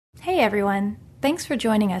Hey everyone, thanks for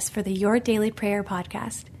joining us for the Your Daily Prayer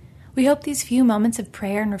podcast. We hope these few moments of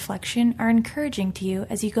prayer and reflection are encouraging to you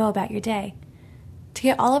as you go about your day. To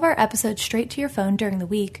get all of our episodes straight to your phone during the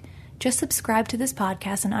week, just subscribe to this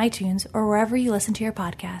podcast on iTunes or wherever you listen to your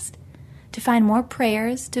podcast. To find more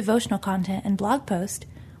prayers, devotional content, and blog posts,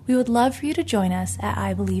 we would love for you to join us at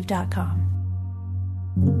ibelieve.com.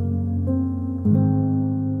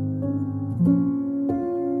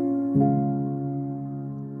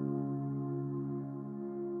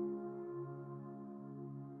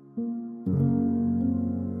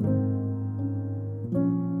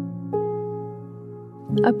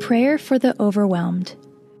 A Prayer for the Overwhelmed,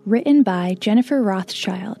 written by Jennifer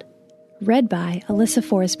Rothschild, read by Alyssa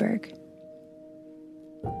Forsberg.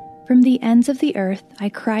 From the ends of the earth, I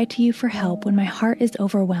cry to you for help when my heart is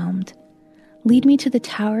overwhelmed. Lead me to the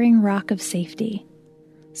towering rock of safety.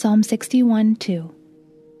 Psalm 61:2.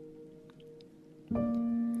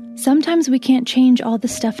 Sometimes we can't change all the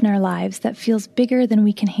stuff in our lives that feels bigger than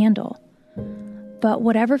we can handle. But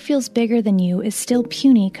whatever feels bigger than you is still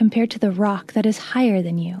puny compared to the rock that is higher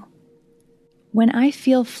than you. When I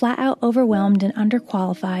feel flat out overwhelmed and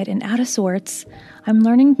underqualified and out of sorts, I'm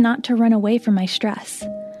learning not to run away from my stress.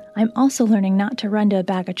 I'm also learning not to run to a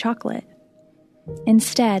bag of chocolate.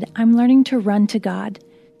 Instead, I'm learning to run to God,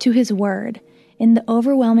 to His Word, in the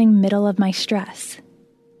overwhelming middle of my stress.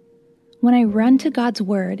 When I run to God's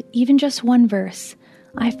Word, even just one verse,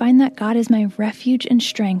 I find that God is my refuge and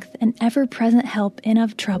strength and ever-present help in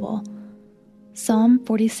of trouble. Psalm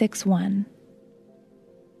 46:1.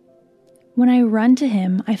 When I run to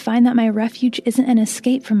Him, I find that my refuge isn't an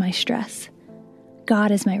escape from my stress.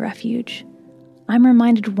 God is my refuge. I'm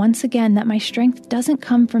reminded once again that my strength doesn't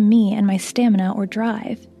come from me and my stamina or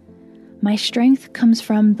drive. My strength comes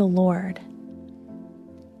from the Lord.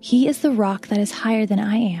 He is the rock that is higher than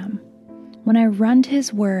I am. When I run to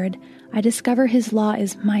His Word, I discover His law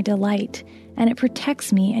is my delight, and it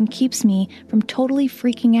protects me and keeps me from totally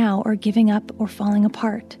freaking out or giving up or falling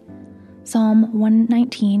apart. Psalm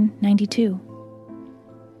 119:92.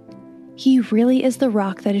 He really is the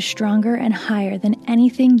rock that is stronger and higher than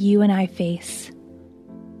anything you and I face.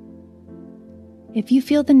 If you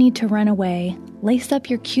feel the need to run away, lace up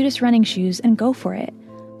your cutest running shoes and go for it,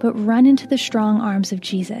 but run into the strong arms of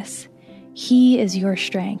Jesus. He is your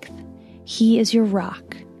strength. He is your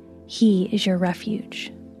rock. He is your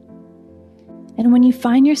refuge. And when you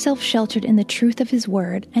find yourself sheltered in the truth of His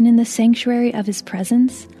Word and in the sanctuary of His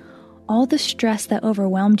presence, all the stress that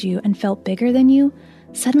overwhelmed you and felt bigger than you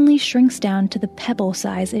suddenly shrinks down to the pebble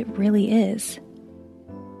size it really is.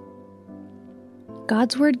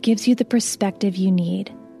 God's Word gives you the perspective you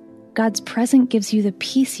need. God's presence gives you the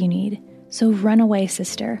peace you need. So run away,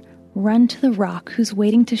 sister. Run to the rock who's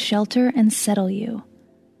waiting to shelter and settle you.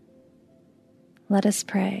 Let us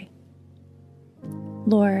pray.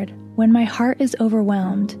 Lord, when my heart is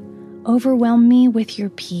overwhelmed, overwhelm me with your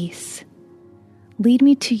peace. Lead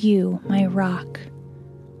me to you, my rock.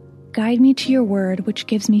 Guide me to your word, which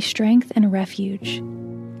gives me strength and refuge.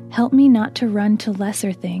 Help me not to run to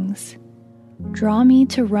lesser things. Draw me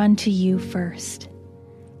to run to you first.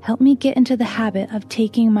 Help me get into the habit of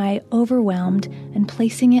taking my overwhelmed and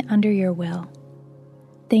placing it under your will.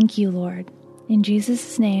 Thank you, Lord. In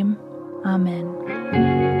Jesus' name,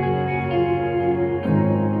 Amen.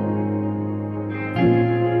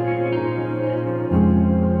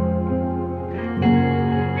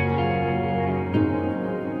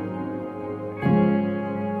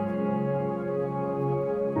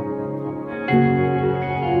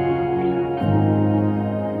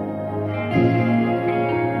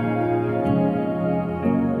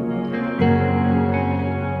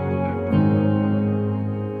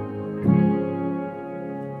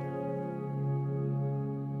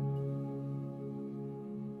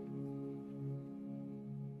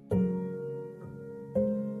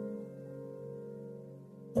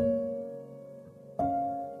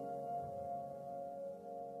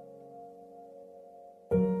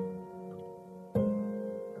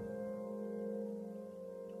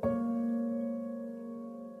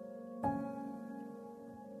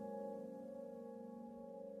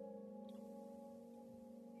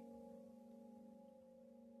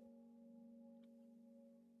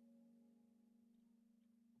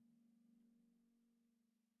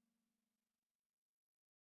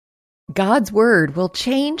 God's Word will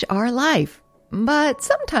change our life, but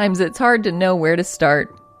sometimes it's hard to know where to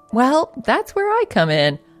start. Well, that's where I come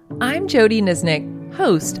in. I'm Jody Nisnik,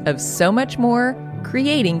 host of So Much More,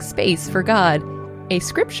 Creating Space for God, a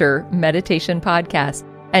scripture meditation podcast.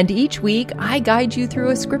 And each week, I guide you through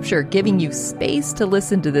a scripture, giving you space to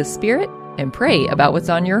listen to the Spirit and pray about what's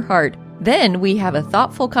on your heart. Then we have a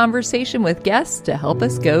thoughtful conversation with guests to help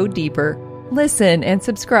us go deeper. Listen and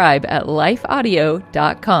subscribe at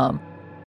lifeaudio.com.